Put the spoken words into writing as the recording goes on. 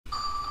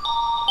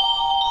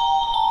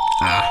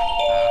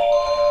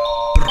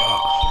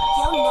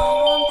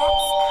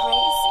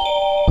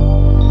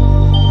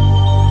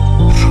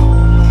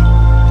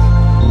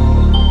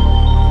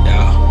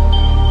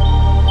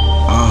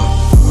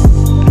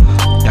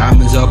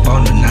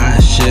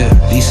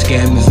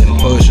scammers and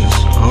pushers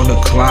on the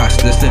clocks,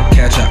 this to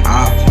catch a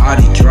op,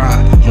 body drop.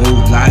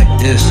 Move like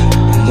this,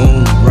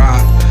 moon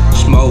rock.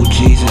 Smoke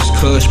Jesus,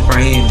 Kush,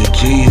 praying to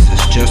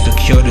Jesus just to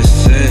cure the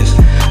sins,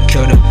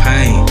 cure the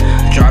pain.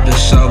 Drop the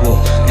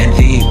shovel and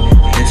deep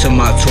into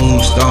my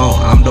tombstone.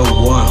 I'm the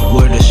one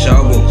with the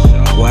shovel.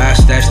 Where I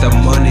stash the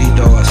money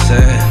though, I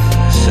said,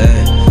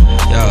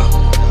 yo,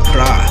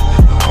 pride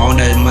on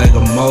that mega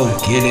mode,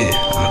 get it.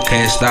 I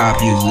can't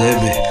stop you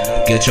living.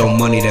 Get your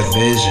money, that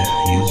vision.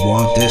 You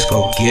want this,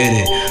 go get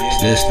it.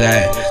 It's this,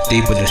 that,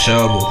 deeper the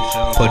shovel.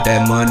 Put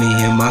that money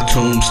in my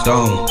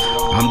tombstone.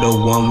 I'm the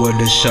one with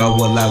the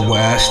shovel, like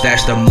where I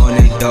stash the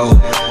money though.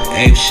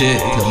 Ape shit,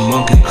 the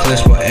monkey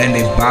clips for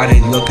anybody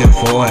looking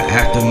for it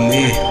after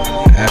me.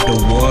 After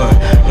what?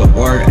 The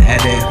word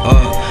added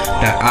up.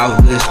 The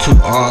outlets, 2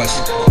 R's.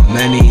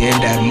 Many in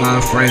that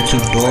mind frame, 2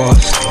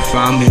 doors.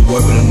 Found me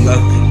working luck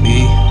to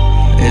be.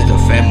 Is the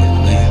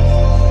family.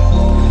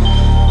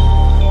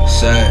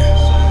 Sad.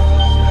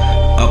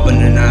 Up in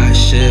the night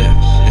shit,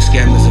 the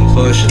scammers and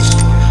pushers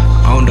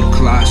on the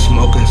clock,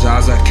 smoking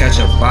Zaza, catch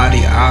a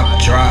body, op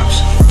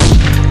drops.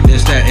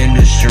 This that in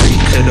the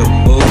street to the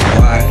boot,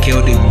 why I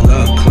kill these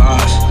blood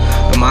clots.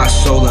 My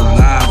soul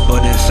alive,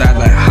 but inside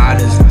like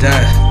hot as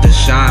death. The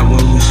shine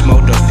when we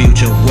smoke, the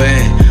future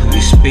when we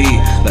speed,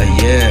 like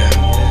yeah,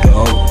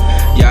 dope.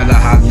 Yalla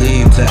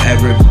Halim to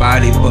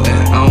everybody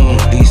putting on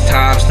these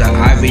tops. The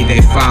ivy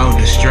they found,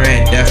 the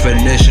strand,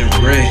 definition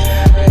rich.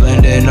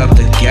 Blending up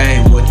the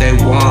game, what they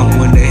want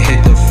when they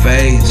hit the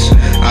fades.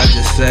 I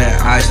just said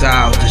iced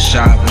out the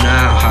shop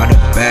now. How the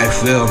bag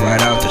feel right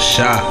out the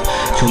shop.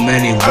 Too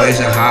many ways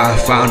on how I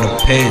found a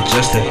pit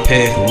just to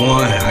pick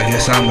one. I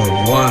guess I'm the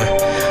one.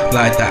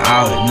 Like the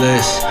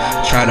outlets,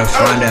 try to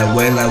find that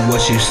way like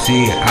what you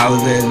see.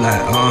 Outlet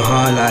like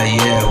like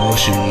yeah, what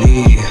you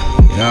need.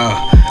 Yeah.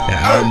 The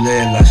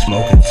outlet like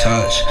smoke and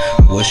touch.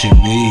 What you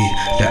need.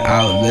 The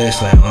outlets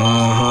like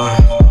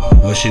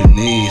what you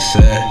need.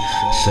 Said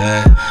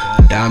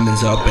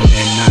diamonds up in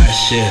that night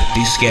shift.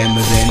 These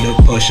scammers and the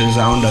pushers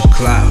on the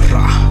clock.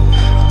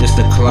 This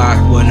the clock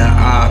when the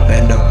op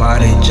and the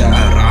body jar.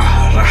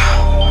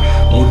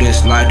 Move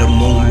this like the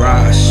moon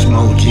rise.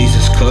 Smoke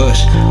Jesus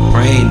Kush,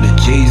 praying to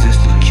Jesus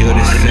to cure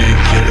the sin,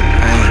 cure the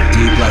pain.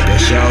 Deep like a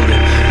shovel.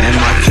 And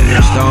my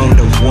tombstone,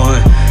 the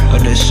one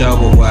of the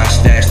shovel where I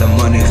stash the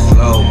money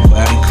flow.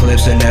 Body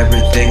clips and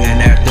everything,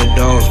 and after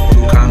those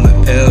blue common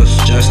pills,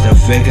 just to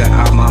figure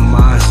out my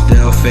mind,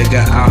 still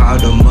figure out how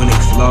the money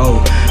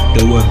flow.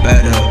 Do it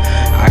better,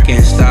 I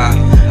can't stop.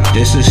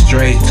 This is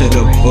straight to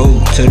the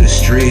boot, to the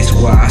streets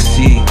where I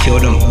see kill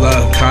them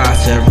blood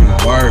clots every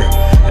word.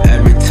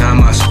 Every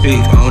time I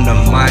speak on the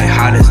mic,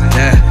 hot as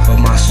death, but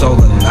my soul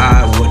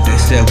alive. What they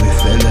said we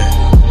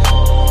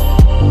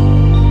feelin'.